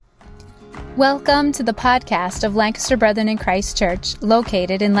Welcome to the podcast of Lancaster Brethren in Christ Church,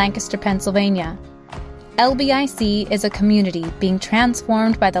 located in Lancaster, Pennsylvania. LBIC is a community being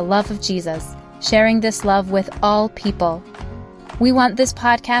transformed by the love of Jesus, sharing this love with all people. We want this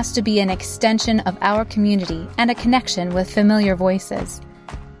podcast to be an extension of our community and a connection with familiar voices.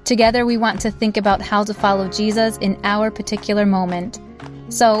 Together, we want to think about how to follow Jesus in our particular moment.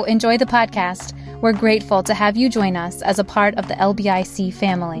 So enjoy the podcast. We're grateful to have you join us as a part of the LBIC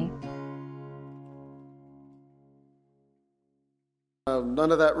family.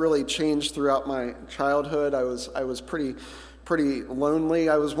 None of that really changed throughout my childhood. I was pretty lonely.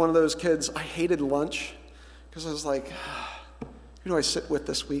 I was one of those kids. I hated lunch because I was like, who do I sit with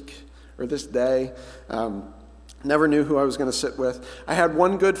this week or this day? Never knew who I was going to sit with. I had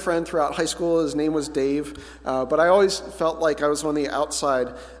one good friend throughout high school. His name was Dave, but I always felt like I was on the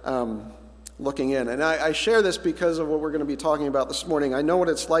outside looking in. And I share this because of what we're going to be talking about this morning. I know what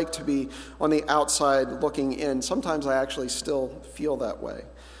it's like to be on the outside looking in. Sometimes I actually still feel that way.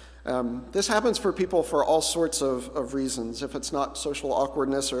 This happens for people for all sorts of reasons. If it's not social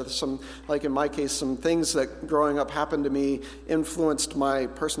awkwardness or some, like in my case, some things that growing up happened to me influenced my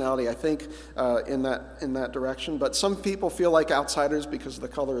personality, I think, in that direction. But some people feel like outsiders because of the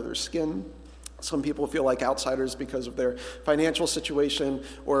color of their skin. Some people feel like outsiders because of their financial situation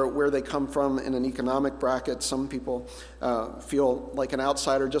or where they come from in an economic bracket. Some people feel like an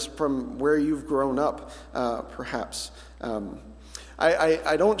outsider just from where you've grown up, perhaps.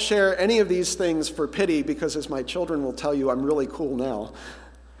 I don't share any of these things for pity because, as my children will tell you, I'm really cool now.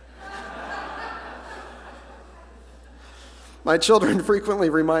 My children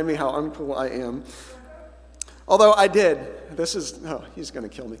frequently remind me how uncool I am. Although I did. He's going to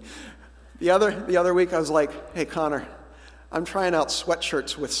kill me. The other week I was like, hey, Connor, I'm trying out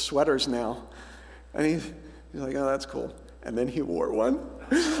sweatshirts with sweaters now. And he's like, oh, that's cool. And then he wore one.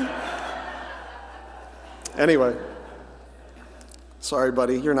 Anyway. Sorry,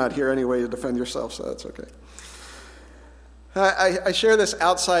 buddy, you're not here anyway to defend yourself, so that's okay. I share this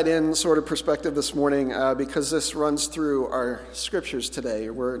outside-in sort of perspective this morning because this runs through our scriptures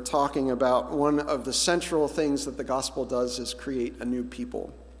today. We're talking about one of the central things that the gospel does is create a new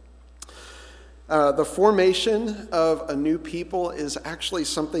people. The formation of a new people is actually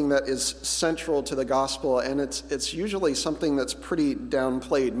something that is central to the gospel, and it's usually something that's pretty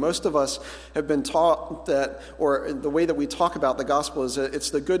downplayed. Most of us have been taught that, or the way that we talk about the gospel is that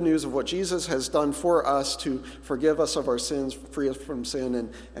it's the good news of what Jesus has done for us to forgive us of our sins, free us from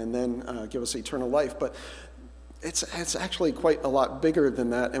sin, and then give us eternal life. But it's actually quite a lot bigger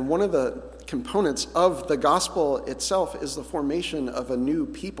than that, and one of the components of the gospel itself is the formation of a new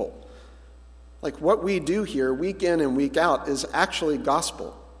people. Like what we do here week in and week out is actually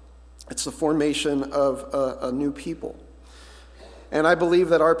gospel. It's the formation of a new people. And I believe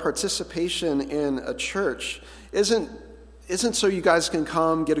that our participation in a church isn't so you guys can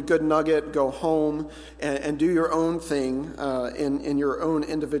come, get a good nugget, go home, and do your own thing in your own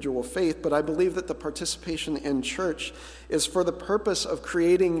individual faith. But I believe that the participation in church is for the purpose of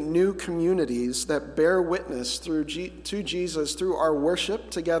creating new communities that bear witness to Jesus through our worship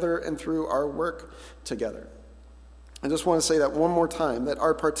together and through our work together. I just want to say that one more time, that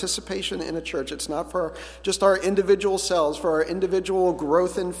our participation in a church, it's not for just our individual selves, for our individual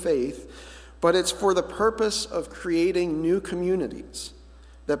growth in faith, but it's for the purpose of creating new communities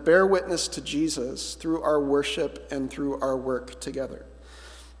that bear witness to Jesus through our worship and through our work together.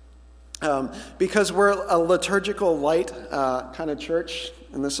 Because we're a liturgical light kind of church,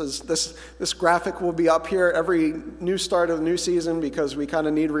 and this graphic will be up here every new start of the new season because we kind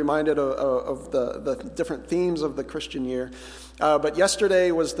of need reminded of the different themes of the Christian year. But yesterday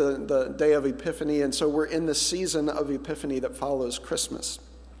was the day of Epiphany, and so we're in the season of Epiphany that follows Christmas.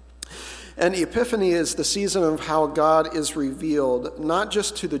 And Epiphany is the season of how God is revealed, not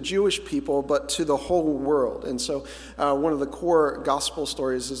just to the Jewish people, but to the whole world. And so one of the core gospel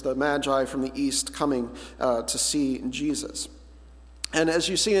stories is the Magi from the East coming to see Jesus. And as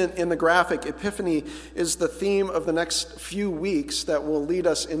you see in the graphic, Epiphany is the theme of the next few weeks that will lead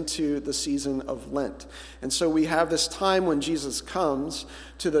us into the season of Lent. And so we have this time when Jesus comes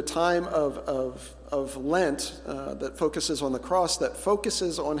to the time of Lent that focuses on the cross, that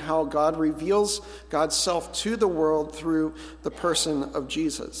focuses on how God reveals God's self to the world through the person of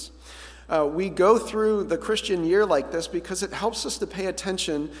Jesus. We go through the Christian year like this because it helps us to pay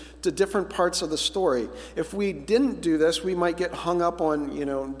attention to different parts of the story. If we didn't do this, we might get hung up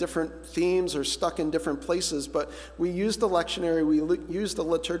on, different themes or stuck in different places. But we use the lectionary, we use the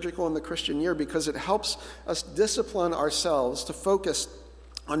liturgical in the Christian year because it helps us discipline ourselves to focus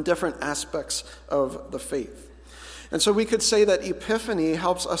on different aspects of the faith. And so we could say that Epiphany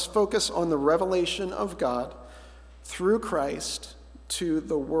helps us focus on the revelation of God through Christ to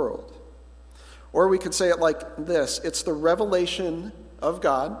the world. Or we could say it like this: it's the revelation of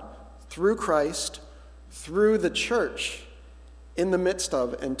God through Christ, through the church, in the midst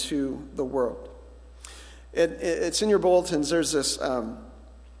of and to the world. It's in your bulletins. There's this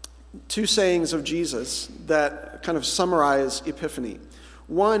two sayings of Jesus that kind of summarize Epiphany.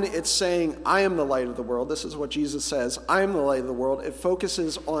 One, it's saying, I am the light of the world. This is what Jesus says, I am the light of the world. It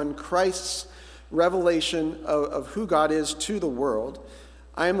focuses on Christ's revelation of who God is to the world.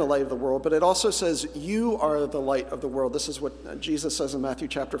 I am the light of the world. But it also says, you are the light of the world. This is what Jesus says in Matthew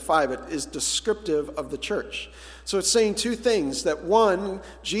chapter 5. It is descriptive of the church. So it's saying two things: that one,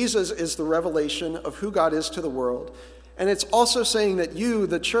 Jesus is the revelation of who God is to the world. And it's also saying that you,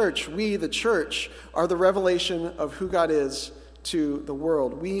 the church, we, the church, are the revelation of who God is to the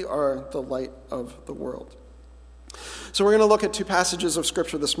world. We are the light of the world. So we're going to look at two passages of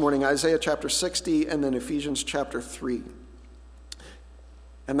Scripture this morning, Isaiah chapter 60 and then Ephesians chapter 3.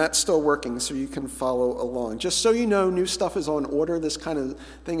 And that's still working, so you can follow along. Just so you know, new stuff is on order. This kind of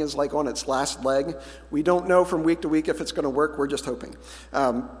thing is like on its last leg. We don't know from week to week if it's going to work. We're just hoping.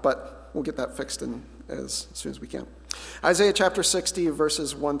 But we'll get that fixed in as soon as we can. Isaiah chapter 60,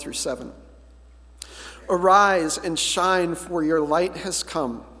 verses 1 through 7. Arise and shine, for your light has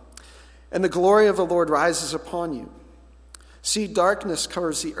come, and the glory of the Lord rises upon you. See, darkness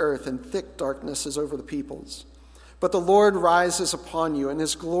covers the earth, and thick darkness is over the peoples. But the Lord rises upon you, and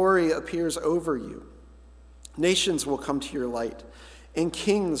his glory appears over you. Nations will come to your light, and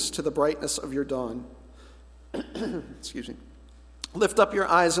kings to the brightness of your dawn. Excuse me. Lift up your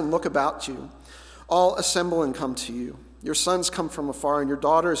eyes and look about you. All assemble and come to you. Your sons come from afar, and your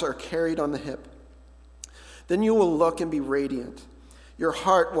daughters are carried on the hip. Then you will look and be radiant. Your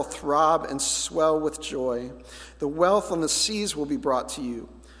heart will throb and swell with joy. The wealth on the seas will be brought to you.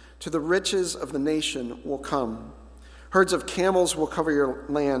 To the riches of the nation will come. Herds of camels will cover your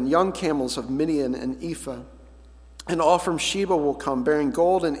land, young camels of Midian and Ephah. And all from Sheba will come, bearing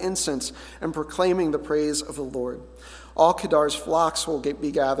gold and incense and proclaiming the praise of the Lord. All Kedar's flocks will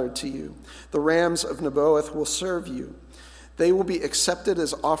be gathered to you. The rams of Nebaioth will serve you. They will be accepted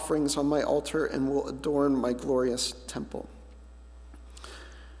as offerings on my altar and will adorn my glorious temple.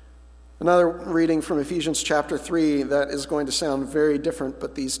 Another reading from Ephesians chapter 3 that is going to sound very different,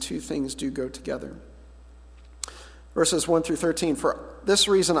 but these two things do go together. Verses 1 through 13. For this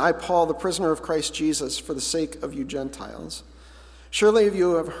reason I, Paul, the prisoner of Christ Jesus, for the sake of you Gentiles. Surely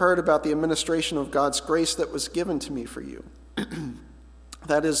you have heard about the administration of God's grace that was given to me for you.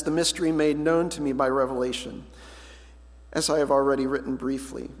 That is the mystery made known to me by revelation, as I have already written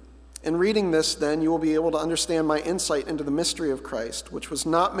briefly. In reading this, then, you will be able to understand my insight into the mystery of Christ, which was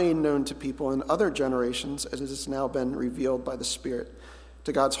not made known to people in other generations, as it has now been revealed by the Spirit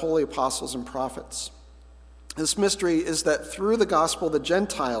to God's holy apostles and prophets. This mystery is that through the gospel, the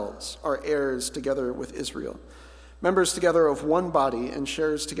Gentiles are heirs together with Israel, members together of one body, and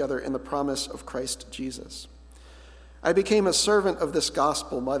sharers together in the promise of Christ Jesus. I became a servant of this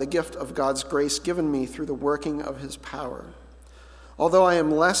gospel by the gift of God's grace given me through the working of his power. Although I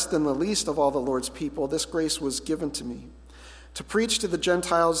am less than the least of all the Lord's people, this grace was given to me, to preach to the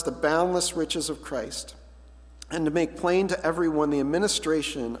Gentiles the boundless riches of Christ, and to make plain to everyone the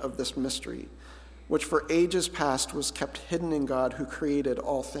administration of this mystery, which for ages past was kept hidden in God who created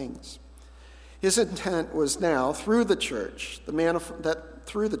all things. His intent was now, through the church, the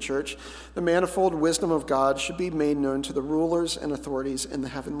manifold wisdom of God should be made known to the rulers and authorities in the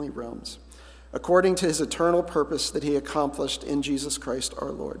heavenly realms, according to his eternal purpose that he accomplished in Jesus Christ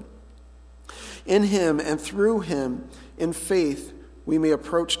our Lord. In him and through him, in faith, we may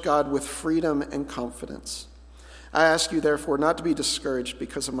approach God with freedom and confidence. I ask you, therefore, not to be discouraged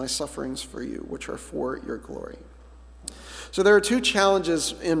because of my sufferings for you, which are for your glory. So there are two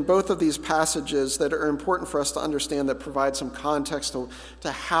challenges in both of these passages that are important for us to understand, that provide some context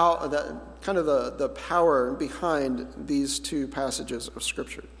to how the power behind these two passages of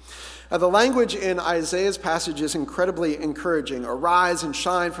Scripture. The language in Isaiah's passage is incredibly encouraging. Arise and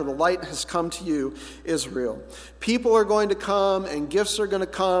shine, for the light has come to you, Israel. People are going to come, and gifts are going to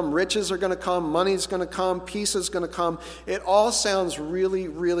come, riches are going to come, money is going to come, peace is going to come. It all sounds really,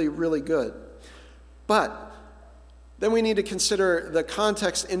 really, really good. But then we need to consider the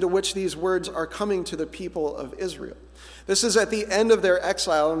context into which these words are coming to the people of Israel. This is at the end of their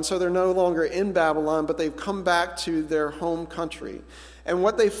exile, and so they're no longer in Babylon, but they've come back to their home country. And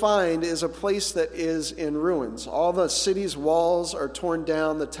what they find is a place that is in ruins. All the city's walls are torn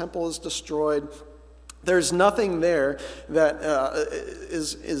down, the temple is destroyed, There's nothing there that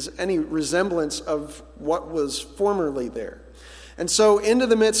is any resemblance of what was formerly there. And so into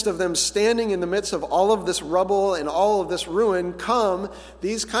the midst of them, standing in the midst of all of this rubble and all of this ruin, come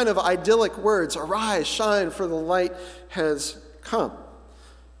these kind of idyllic words, "Arise, shine, for the light has come,"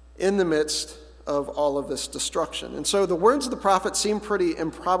 in the midst of all of this destruction. And so the words of the prophet seem pretty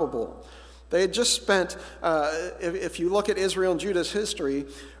improbable. They had just spent, if you look at Israel and Judah's history,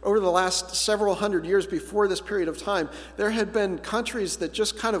 over the last several hundred years before this period of time, there had been countries that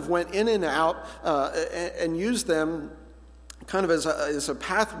just kind of went in and out and used them kind of as a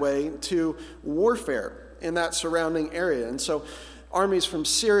pathway to warfare in that surrounding area. And so armies from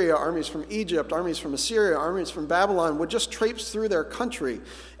Syria, armies from Egypt, armies from Assyria, armies from Babylon would just traipse through their country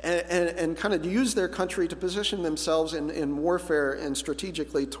and kind of use their country to position themselves in warfare and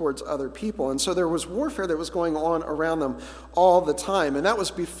strategically towards other people. And so there was warfare that was going on around them all the time. And that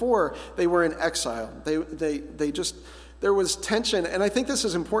was before they were in exile. There was tension, and I think this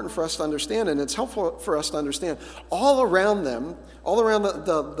is important for us to understand, and it's helpful for us to understand. All around them, all around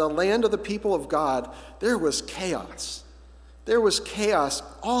the land of the people of God, there was chaos. There was chaos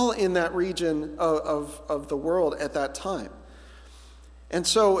all in that region of the world at that time. And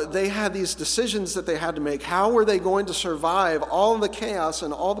so they had these decisions that they had to make. How were they going to survive all the chaos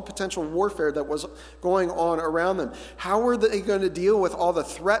and all the potential warfare that was going on around them? How were they going to deal with all the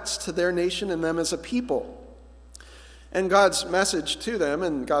threats to their nation and them as a people? And God's message to them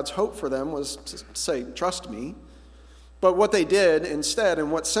and God's hope for them was to say, "Trust me." But what they did instead, and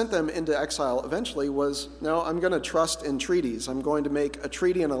what sent them into exile eventually, was, no, I'm going to trust in treaties. I'm going to make a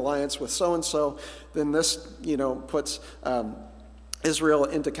treaty and alliance with so-and-so. Then this, puts Israel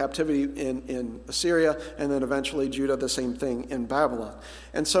into captivity in Assyria, and then eventually Judah, the same thing in Babylon.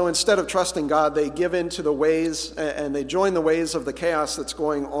 And so instead of trusting God, they give in to the ways, and they join the ways of the chaos that's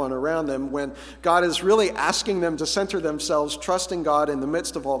going on around them, when God is really asking them to center themselves, trusting God in the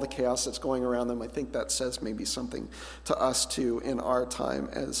midst of all the chaos that's going around them. I think that says maybe something to us too in our time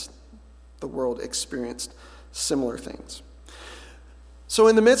as the world experienced similar things. So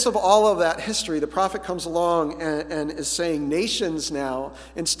in the midst of all of that history, the prophet comes along and is saying, nations now,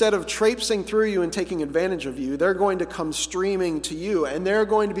 instead of traipsing through you and taking advantage of you, they're going to come streaming to you, and they're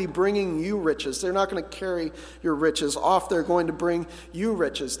going to be bringing you riches. They're not going to carry your riches off. They're going to bring you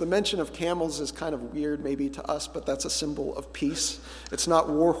riches. The mention of camels is kind of weird maybe to us, but that's a symbol of peace. It's not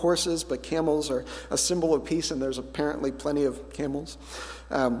war horses, but camels are a symbol of peace, and there's apparently plenty of camels.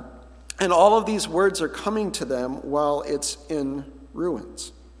 And all of these words are coming to them while it's in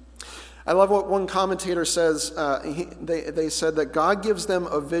ruins. I love what one commentator says. They said that God gives them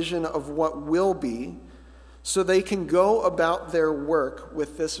a vision of what will be so they can go about their work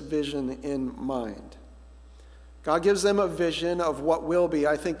with this vision in mind. God gives them a vision of what will be.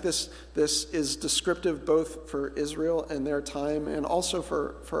 I think this is descriptive both for Israel and their time and also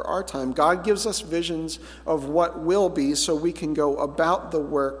for our time. God gives us visions of what will be so we can go about the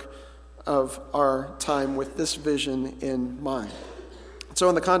work of our time with this vision in mind. So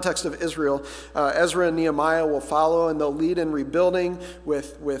in the context of Israel, Ezra and Nehemiah will follow, and they'll lead in rebuilding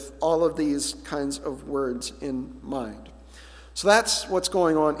with all of these kinds of words in mind. So that's what's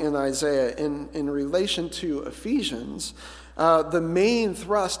going on in Isaiah. In relation to Ephesians, the main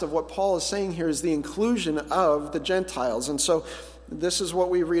thrust of what Paul is saying here is the inclusion of the Gentiles. And so this is what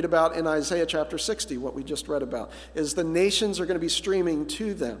we read about in Isaiah chapter 60, what we just read about, is the nations are going to be streaming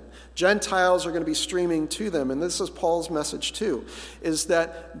to them. Gentiles are going to be streaming to them. And this is Paul's message too, is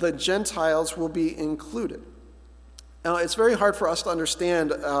that the Gentiles will be included. Now, it's very hard for us to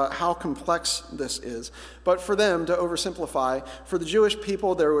understand how complex this is, but for them, to oversimplify, for the Jewish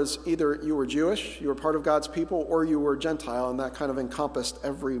people, there was either you were Jewish, you were part of God's people, or you were Gentile, and that kind of encompassed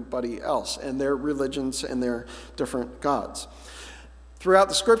everybody else and their religions and their different gods. Throughout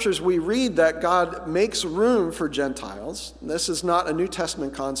the scriptures, we read that God makes room for Gentiles. This is not a New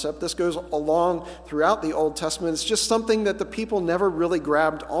Testament concept. This goes along throughout the Old Testament. It's just something that the people never really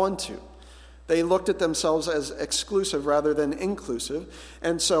grabbed onto. They looked at themselves as exclusive rather than inclusive.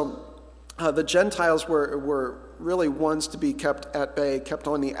 And so the Gentiles were really ones to be kept at bay, kept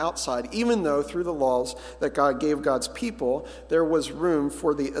on the outside, even though through the laws that God gave God's people, there was room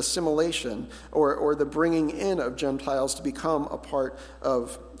for the assimilation or the bringing in of Gentiles to become a part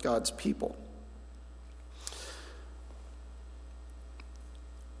of God's people.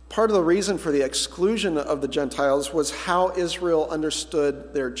 Part of the reason for the exclusion of the Gentiles was how Israel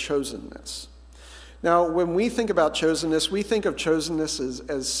understood their chosenness. Now, when we think about chosenness, we think of chosenness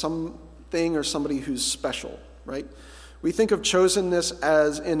as something or somebody who's special, right? We think of chosenness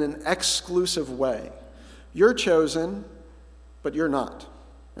as in an exclusive way. You're chosen, but you're not,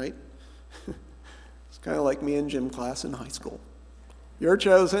 right? Kind of like me in gym class in high school. You're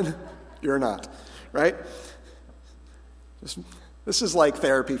chosen, you're not, right? This is like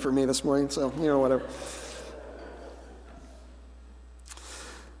therapy for me this morning, so, whatever.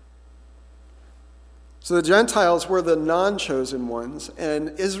 So the Gentiles were the non-chosen ones,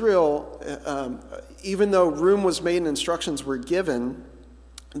 and Israel, even though room was made and instructions were given,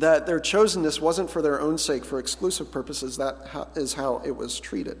 that their chosenness wasn't for their own sake, for exclusive purposes. That is how it was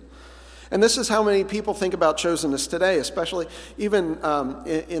treated. And this is how many people think about chosenness today, especially even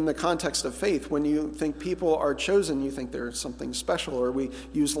in the context of faith. When you think people are chosen, you think they're something special, or we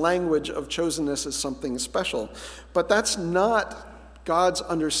use language of chosenness as something special. But that's not God's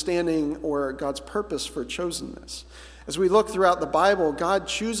understanding or God's purpose for chosenness. As we look throughout the Bible, God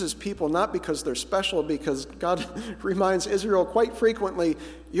chooses people not because they're special, because God reminds Israel quite frequently,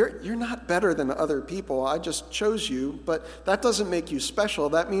 you're not better than other people. I just chose you, but that doesn't make you special.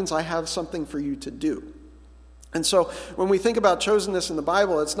 That means I have something for you to do. And so when we think about chosenness in the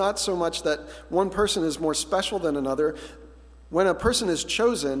Bible, it's not so much that one person is more special than another. When a person is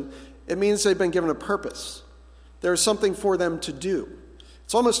chosen, it means they've been given a purpose. There's something for them to do.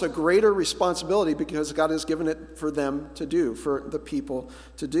 It's almost a greater responsibility because God has given it for them to do, for the people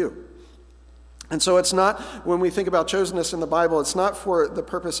to do. And so it's not, when we think about chosenness in the Bible, it's not for the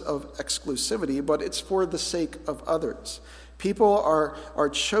purpose of exclusivity, but it's for the sake of others. People are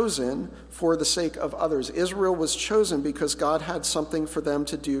chosen for the sake of others. Israel was chosen because God had something for them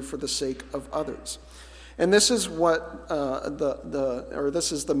to do for the sake of others. And this is what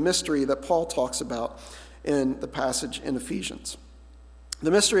this is the mystery that Paul talks about in the passage in Ephesians. The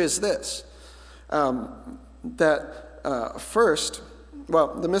mystery is this, the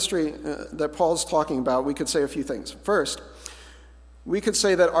mystery that Paul's talking about, we could say a few things. First, we could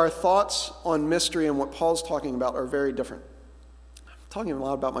say that our thoughts on mystery and what Paul's talking about are very different. I'm talking a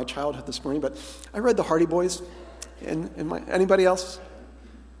lot about my childhood this morning, but I read the Hardy Boys. Anybody else?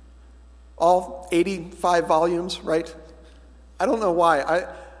 All 85 volumes, right? I don't know why.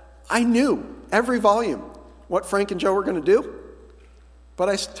 I knew every volume what Frank and Joe were going to do, but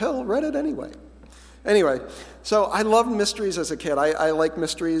I still read it anyway. Anyway, so I loved mysteries as a kid. I like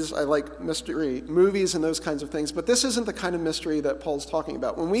mysteries. I like mystery movies and those kinds of things, but this isn't the kind of mystery that Paul's talking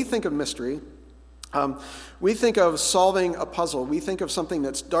about. When we think of mystery, we think of solving a puzzle. We think of something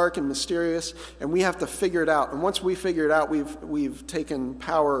that's dark and mysterious, and we have to figure it out. And once we figure it out, we've taken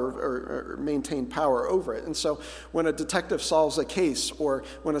power or maintained power over it. And so when a detective solves a case, or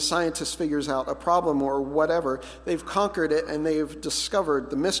when a scientist figures out a problem or whatever, they've conquered it and they've discovered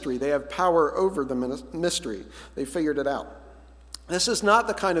the mystery. They have power over the mystery. They figured it out. This is not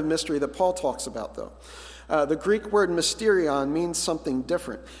the kind of mystery that Paul talks about, though. The Greek word mysterion means something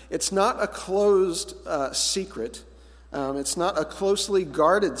different. It's not a closed secret. It's not a closely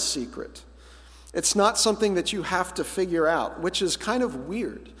guarded secret. It's not something that you have to figure out, which is kind of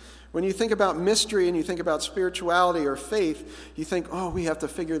weird. When you think about mystery and you think about spirituality or faith, you think, oh, we have to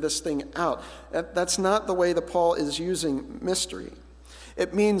figure this thing out. That's not the way that Paul is using mystery.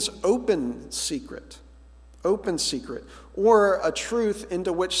 It means open secret, or a truth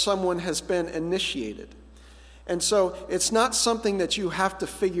into which someone has been initiated. And so it's not something that you have to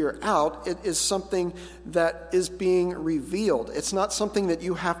figure out. It is something that is being revealed. It's not something that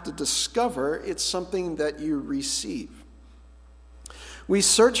you have to discover. It's something that you receive. We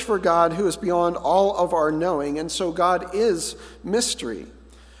search for God who is beyond all of our knowing, and so God is mystery.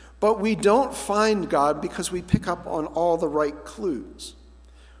 But we don't find God because we pick up on all the right clues.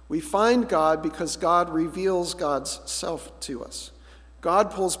 We find God because God reveals God's self to us.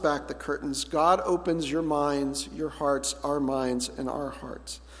 God pulls back the curtains. God opens your minds, your hearts, our minds, and our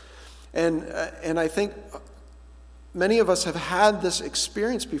hearts. And I think many of us have had this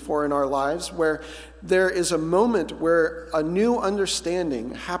experience before in our lives where there is a moment where a new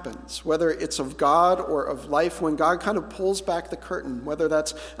understanding happens, whether it's of God or of life, when God kind of pulls back the curtain, whether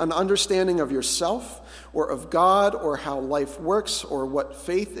that's an understanding of yourself or of God or how life works or what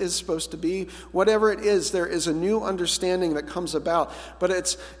faith is supposed to be. Whatever it is, there is a new understanding that comes about. But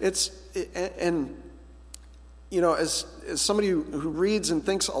as somebody who reads and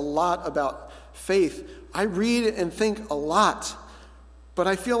thinks a lot about faith, I read and think a lot, but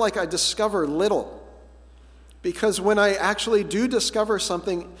I feel like I discover little. Because when I actually do discover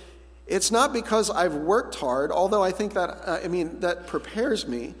something, it's not because I've worked hard, although I think that, that prepares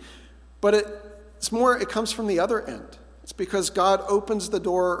me, but it comes from the other end. It's because God opens the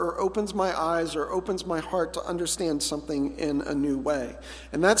door or opens my eyes or opens my heart to understand something in a new way.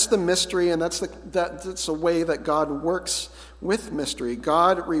 And that's the mystery, and that's the way that God works with mystery.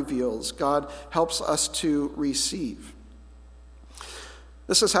 God reveals. God helps us to receive.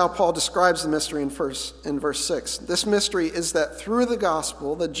 This is how Paul describes the mystery in verse 6. This mystery is that through the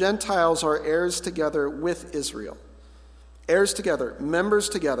gospel, the Gentiles are heirs together with Israel. Heirs together, members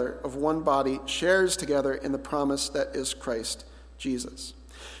together of one body, shares together in the promise that is Christ Jesus.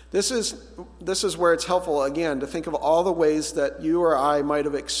 This is where it's helpful, again, to think of all the ways that you or I might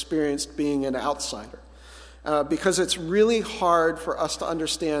have experienced being an outsider. Because it's really hard for us to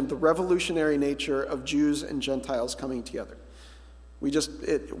understand the revolutionary nature of Jews and Gentiles coming together.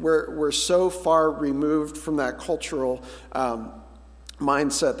 We're so far removed from that cultural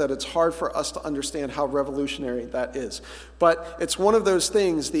mindset that it's hard for us to understand how revolutionary that is. But it's one of those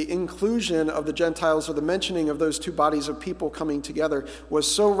things, the inclusion of the Gentiles or the mentioning of those two bodies of people coming together was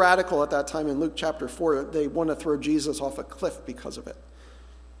so radical at that time in Luke chapter 4, they want to throw Jesus off a cliff because of it.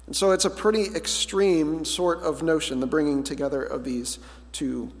 And so it's a pretty extreme sort of notion, the bringing together of these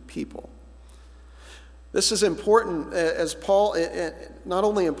two people. This is important as Paul, not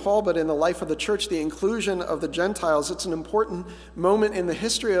only in Paul, but in the life of the church, the inclusion of the Gentiles. It's an important moment in the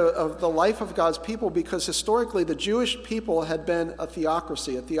history of the life of God's people because historically the Jewish people had been a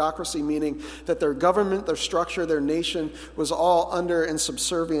theocracy meaning that their government, their structure, their nation was all under and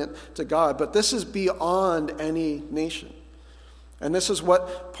subservient to God. But this is beyond any nation. And this is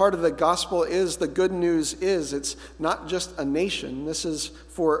what part of the gospel is, the good news is. It's not just a nation. This is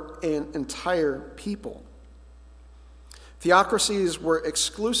for an entire people. Theocracies were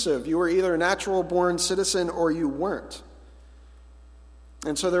exclusive. You were either a natural-born citizen or you weren't.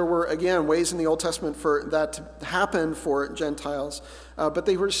 And so there were, again, ways in the Old Testament for that to happen for Gentiles, but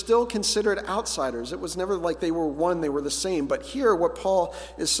they were still considered outsiders. It was never like they were one, they were the same. But here, what Paul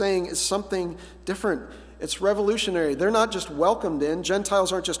is saying is something different. It's revolutionary. They're not just welcomed in.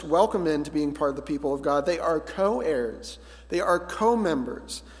 Gentiles aren't just welcomed into being part of the people of God. They are co-heirs. They are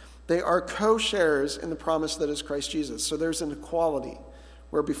co-members. They are co-sharers in the promise that is Christ Jesus. So there's an equality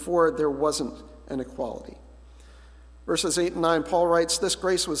where before there wasn't an equality. Verses 8 and 9, Paul writes, "This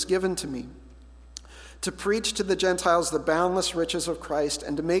grace was given to me, to preach to the Gentiles the boundless riches of Christ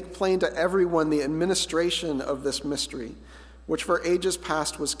and to make plain to everyone the administration of this mystery, which for ages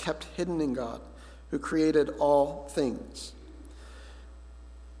past was kept hidden in God, who created all things."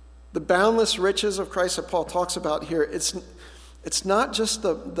 The boundless riches of Christ that Paul talks about here, it's not just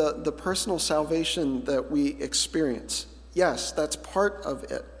the personal salvation that we experience. Yes, that's part of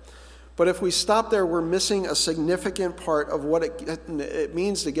it. But if we stop there, we're missing a significant part of what it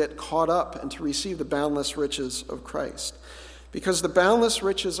means to get caught up and to receive the boundless riches of Christ. Because the boundless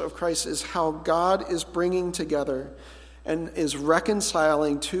riches of Christ is how God is bringing together and is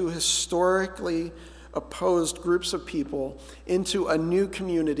reconciling two historically opposed groups of people into a new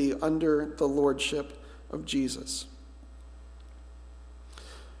community under the lordship of Jesus.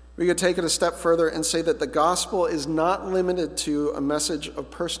 We could take it a step further and say that the gospel is not limited to a message of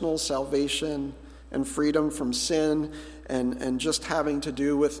personal salvation and freedom from sin and just having to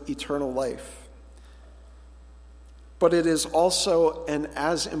do with eternal life. But it is also, and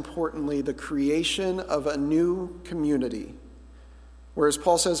as importantly, the creation of a new community. Whereas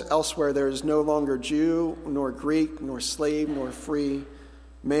Paul says elsewhere, there is no longer Jew, nor Greek, nor slave, nor free,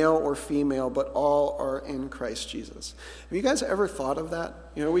 male or female, but all are in Christ Jesus. Have you guys ever thought of that?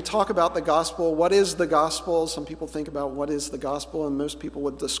 You know, we talk about the gospel. What is the gospel? Some people think about what is the gospel, and most people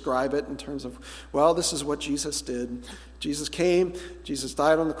would describe it in terms of, well, this is what Jesus did. Jesus came, Jesus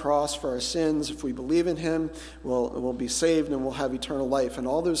died on the cross for our sins. If we believe in him, we'll be saved and we'll have eternal life. And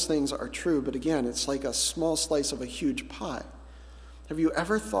all those things are true, but again, it's like a small slice of a huge pie. Have you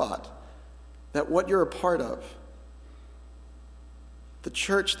ever thought that what you're a part of, the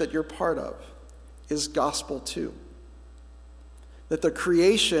church that you're part of, is gospel too? That the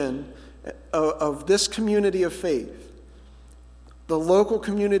creation of this community of faith, the local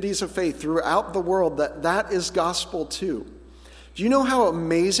communities of faith throughout the world, that is gospel too. Do you know how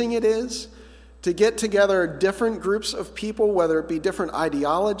amazing it is to get together different groups of people, whether it be different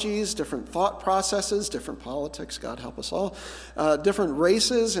ideologies, different thought processes, different politics, God help us all, different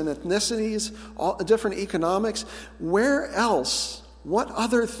races and ethnicities, different economics? Where else? What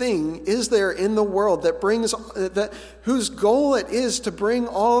other thing is there in the world that whose goal it is to bring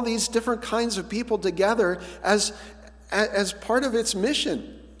all these different kinds of people together as part of its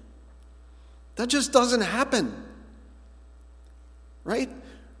mission? That just doesn't happen, right?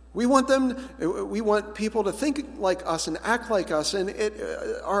 We want people to think like us and act like us, and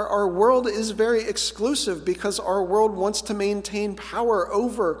our world is very exclusive because our world wants to maintain power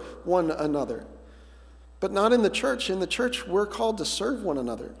over one another. But not in the church. In the church, we're called to serve one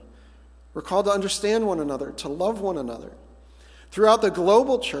another. We're called to understand one another, to love one another. Throughout the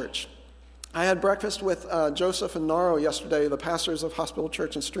global church, I had breakfast with Joseph and Naro yesterday, the pastors of Hospital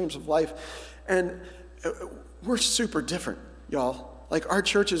Church and Streams of Life, and we're super different, y'all. Like, our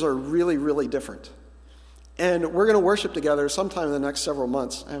churches are really, really different. And we're going to worship together sometime in the next several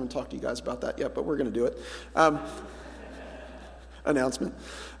months. I haven't talked to you guys about that yet, but we're going to do it. Announcement.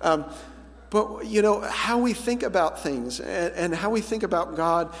 But, how we think about things and how we think about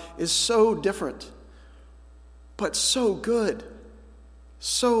God is so different, but so good.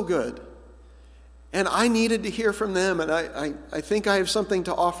 So good. And I needed to hear from them, and I think I have something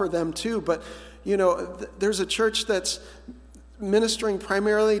to offer them too. But, there's a church that's ministering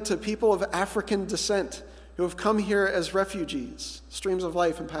primarily to people of African descent who have come here as refugees, Streams of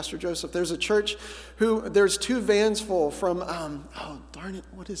Life and Pastor Joseph. There's a church there's 2 vans full from,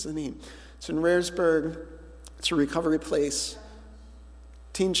 what is the name? It's in Raresburg. It's a recovery place.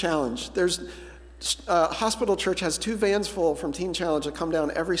 Teen Challenge. There's Hospital Church has 2 vans full from Teen Challenge that come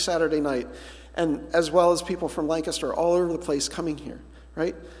down every Saturday night, and as well as people from Lancaster all over the place coming here,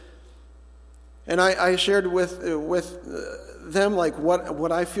 right? And I shared with them like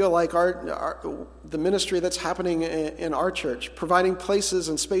what I feel like the ministry that's happening in our church, providing places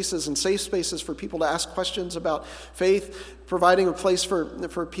and spaces and safe spaces for people to ask questions about faith, providing a place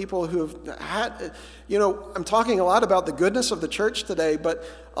for people who have had, I'm talking a lot about the goodness of the church today, but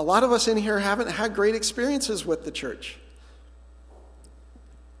a lot of us in here haven't had great experiences with the church.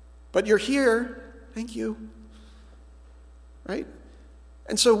 But you're here, thank you, right?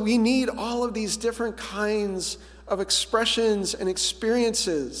 And so we need all of these different kinds of expressions and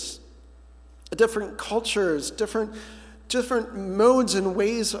experiences, different cultures, different modes and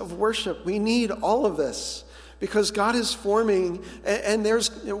ways of worship. We need all of this because God is forming, and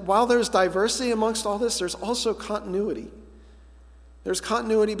while there's diversity amongst all this, there's also continuity. There's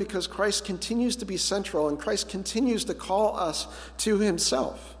continuity because Christ continues to be central, and Christ continues to call us to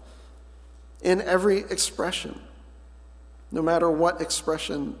himself in every expression, no matter what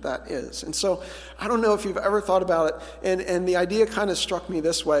expression that is. And so I don't know if you've ever thought about it, and the idea kind of struck me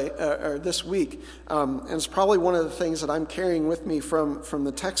this way, or this week, and it's probably one of the things that I'm carrying with me from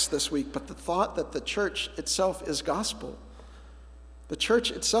the text this week, but the thought that the church itself is gospel. The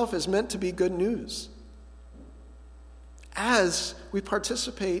church itself is meant to be good news as we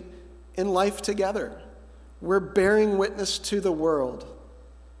participate in life together. We're bearing witness to the world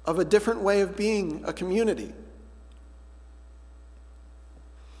of a different way of being a community.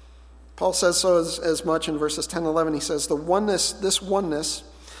 Paul says so as much in verses 10 and 11. He says,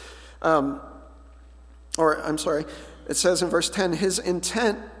 it says in verse 10, his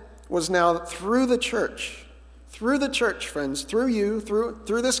intent was now through the church, friends, through you,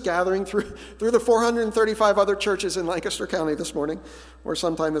 through this gathering, through the 435 other churches in Lancaster County this morning, or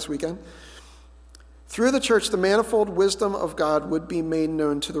sometime this weekend. Through the church, the manifold wisdom of God would be made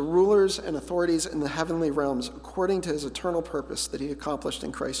known to the rulers and authorities in the heavenly realms according to his eternal purpose that he accomplished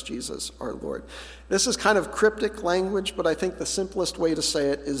in Christ Jesus our Lord. This is kind of cryptic language, but I think the simplest way to say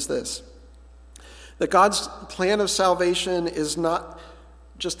it is this: that God's plan of salvation is not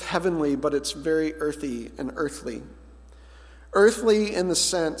just heavenly, but it's very earthy and earthly. Earthly in the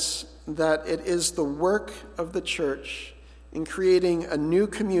sense that it is the work of the church in creating a new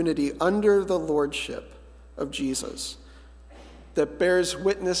community under the lordship of Jesus that bears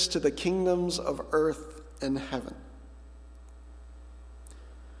witness to the kingdoms of earth and heaven.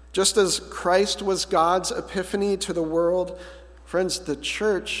 Just as Christ was God's epiphany to the world, friends, the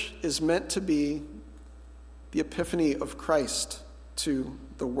church is meant to be the epiphany of Christ to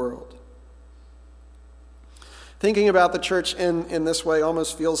the world. Thinking about the church in this way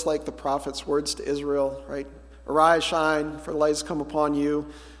almost feels like the prophet's words to Israel, right? Arise, shine, for the light has come upon you,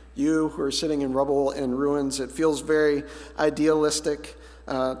 you who are sitting in rubble and ruins. It feels very idealistic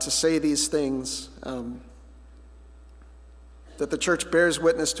to say these things, that the church bears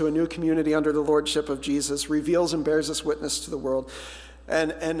witness to a new community under the lordship of Jesus, reveals and bears this witness to the world.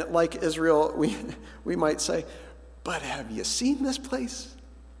 And like Israel, we might say, but have you seen this place?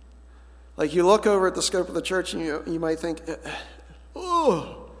 Like you look over at the scope of the church and you might think,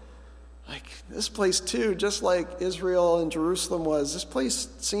 oh, like this place too, just like Israel and Jerusalem was, this place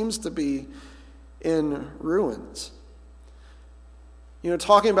seems to be in ruins.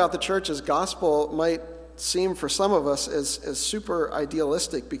 Talking about the church as gospel might seem for some of us as super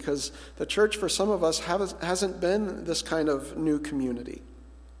idealistic because the church for some of us hasn't been this kind of new community.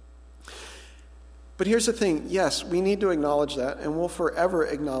 But here's the thing, yes, we need to acknowledge that, and we'll forever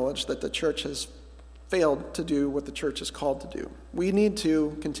acknowledge that the church has failed to do what the church is called to do. We need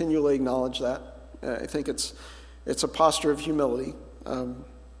to continually acknowledge that. I think it's a posture of humility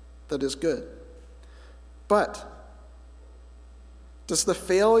that is good. But Does the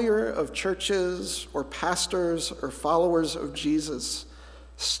failure of churches or pastors or followers of Jesus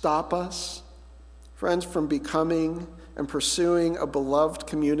stop us, friends, from becoming and pursuing a beloved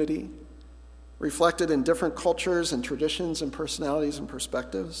community reflected in different cultures and traditions and personalities and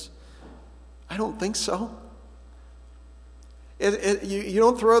perspectives? I don't think so. You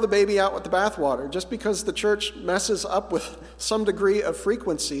don't throw the baby out with the bathwater. Just because the church messes up with some degree of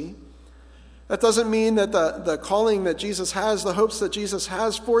frequency, that doesn't mean that the calling that Jesus has, the hopes that Jesus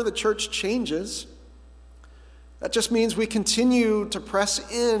has for the church changes. That just means we continue to press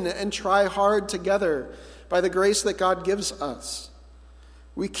in and try hard together by the grace that God gives us.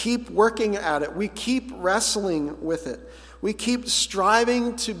 We keep working at it. We keep wrestling with it. We keep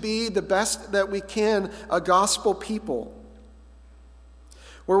striving to be the best that we can, a gospel people,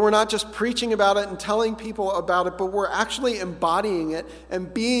 where we're not just preaching about it and telling people about it, but we're actually embodying it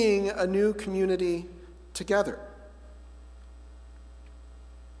and being a new community together.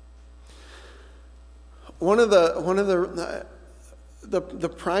 One of the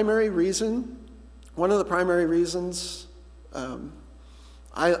primary reasons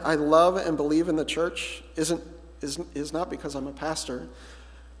I love and believe in the church is not because I'm a pastor.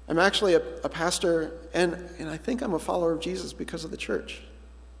 I'm actually a pastor, and I think I'm a follower of Jesus because of the church.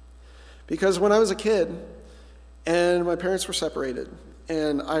 Because when I was a kid, and my parents were separated,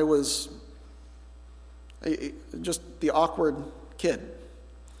 and I was just the awkward kid,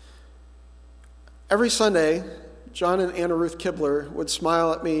 every Sunday, John and Anna Ruth Kibler would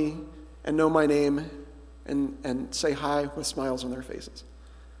smile at me and know my name and say hi with smiles on their faces.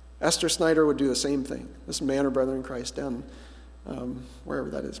 Esther Snyder would do the same thing. This is Manor Brother in Christ down wherever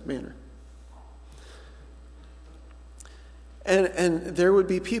that is, Manor. And there would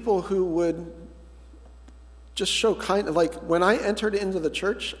be people who would just show like when I entered into the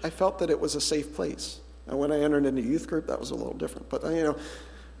church, I felt that it was a safe place. And when I entered into youth group, that was a little different. But I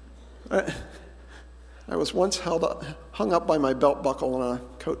was once hung up by my belt buckle on a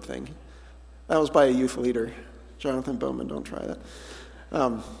coat thing. That was by a youth leader, Jonathan Bowman. Don't try that.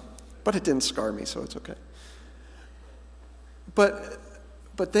 But it didn't scar me, so it's okay. But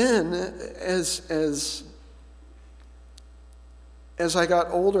then, as I got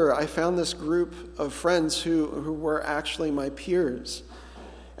older, I found this group of friends who were actually my peers.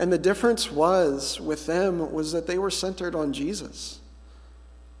 And the difference with them was that they were centered on Jesus.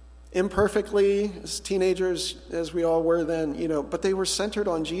 Imperfectly, as teenagers, as we all were then, but they were centered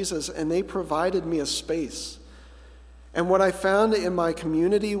on Jesus, and they provided me a space. And what I found in my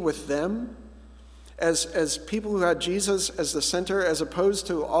community with them, as people who had Jesus as the center, as opposed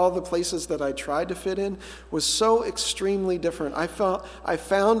to all the places that I tried to fit in, was so extremely different. I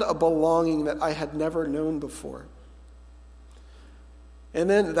found a belonging that I had never known before. And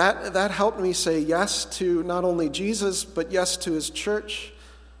then that helped me say yes to not only Jesus, but yes to his church,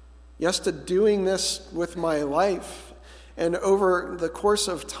 yes to doing this with my life. And over the course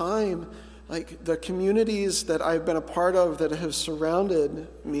of time, like the communities that I've been a part of that have surrounded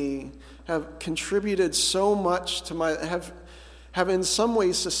me have contributed so much to have in some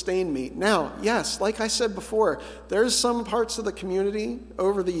ways sustained me. Now, yes, like I said before, there's some parts of the community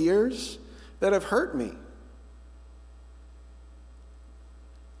over the years that have hurt me.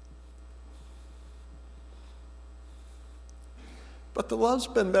 But the love's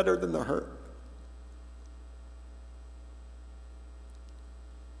been better than the hurt.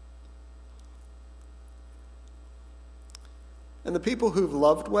 And the people who've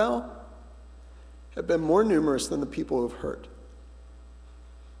loved well have been more numerous than the people who've hurt.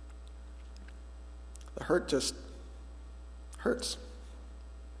 The hurt just hurts,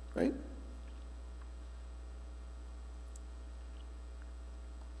 right?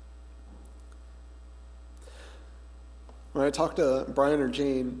 When I talk to Brian or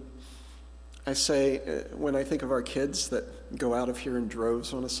Jane, I say, when I think of our kids that go out of here in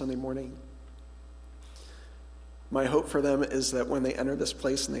droves on a Sunday morning, my hope for them is that when they enter this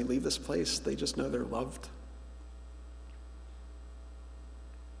place and they leave this place, they just know they're loved.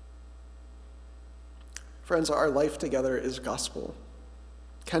 Friends, our life together is gospel.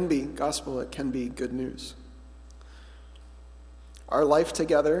 Can be gospel, it can be good news. Our life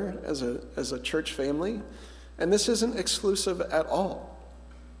together as a church family, and this isn't exclusive at all,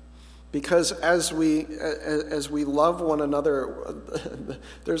 because as we love one another,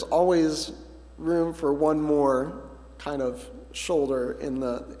 there's always room for one more kind of shoulder in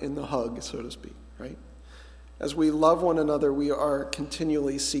the hug, so to speak, right? As we love one another, we are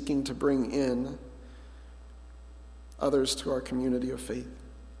continually seeking to bring in others to our community of faith.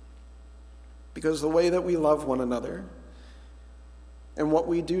 Because the way that we love one another and what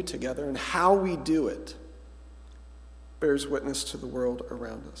we do together and how we do it bears witness to the world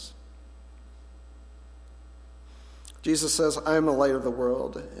around us. Jesus says, I am the light of the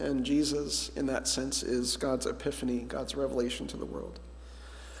world, and Jesus, in that sense, is God's epiphany, God's revelation to the world.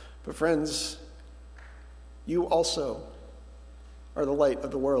 But friends, you also are the light of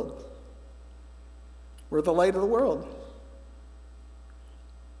the world. We're the light of the world.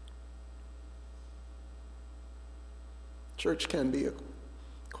 Church can be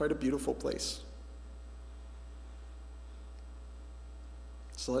quite a beautiful place.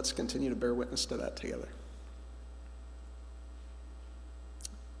 So let's continue to bear witness to that together.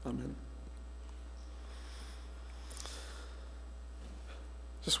 Amen.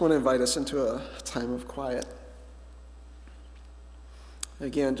 Just want to invite us into a time of quiet.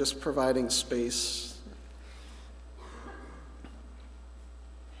 Again, just providing space.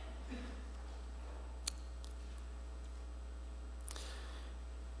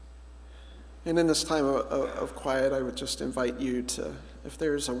 And in this time of quiet, I would just invite you to, if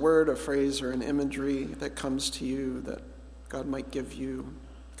there's a word, a phrase, or an imagery that comes to you that God might give you,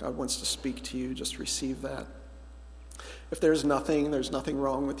 God wants to speak to you, just receive that. If there's nothing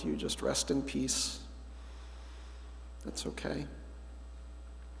wrong with you, just rest in peace. That's okay.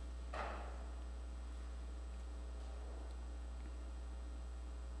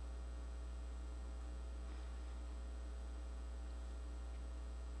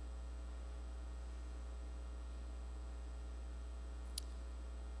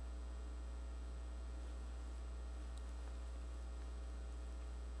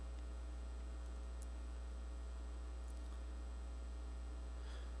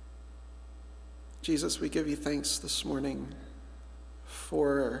 Jesus, we give you thanks this morning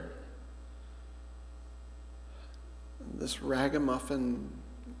for this ragamuffin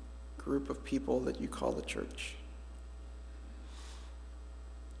group of people that you call the church.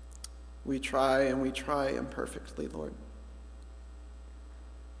 We try imperfectly, Lord.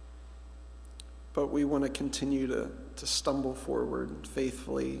 But we want to continue to stumble forward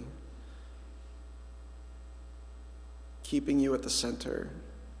faithfully, keeping you at the center,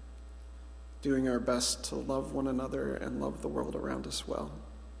 doing our best to love one another and love the world around us well.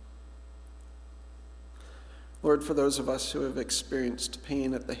 Lord, for those of us who have experienced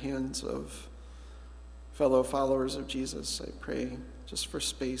pain at the hands of fellow followers of Jesus, I pray just for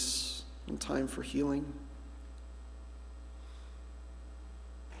space and time for healing.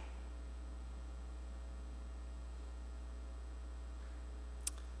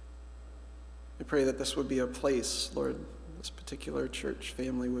 I pray that this would be a place, Lord, this particular church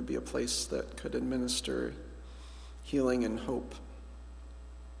family would be a place that could administer healing and hope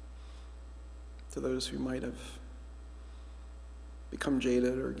to those who might have become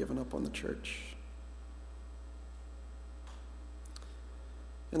jaded or given up on the church.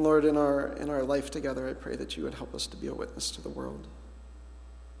 And Lord, in our life together, I pray that you would help us to be a witness to the world.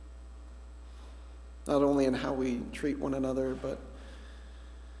 Not only in how we treat one another, but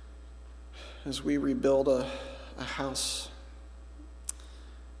as we rebuild a house,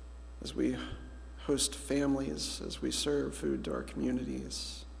 as we host families, as we serve food to our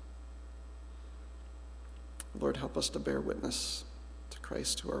communities. Lord, help us to bear witness to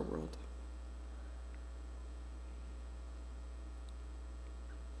Christ to our world.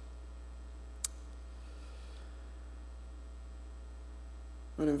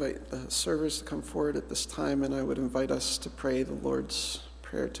 I would invite the servers to come forward at this time, and I would invite us to pray the Lord's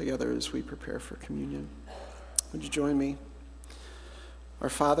Prayer together as we prepare for communion. Would you join me? Our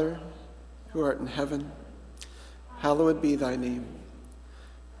Father, who art in heaven, hallowed be thy name.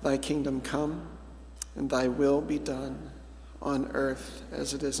 Thy kingdom come, and thy will be done on earth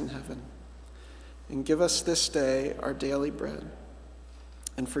as it is in heaven. And give us this day our daily bread,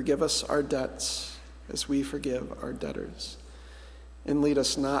 and forgive us our debts as we forgive our debtors. And lead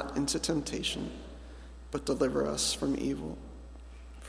us not into temptation, but deliver us from evil.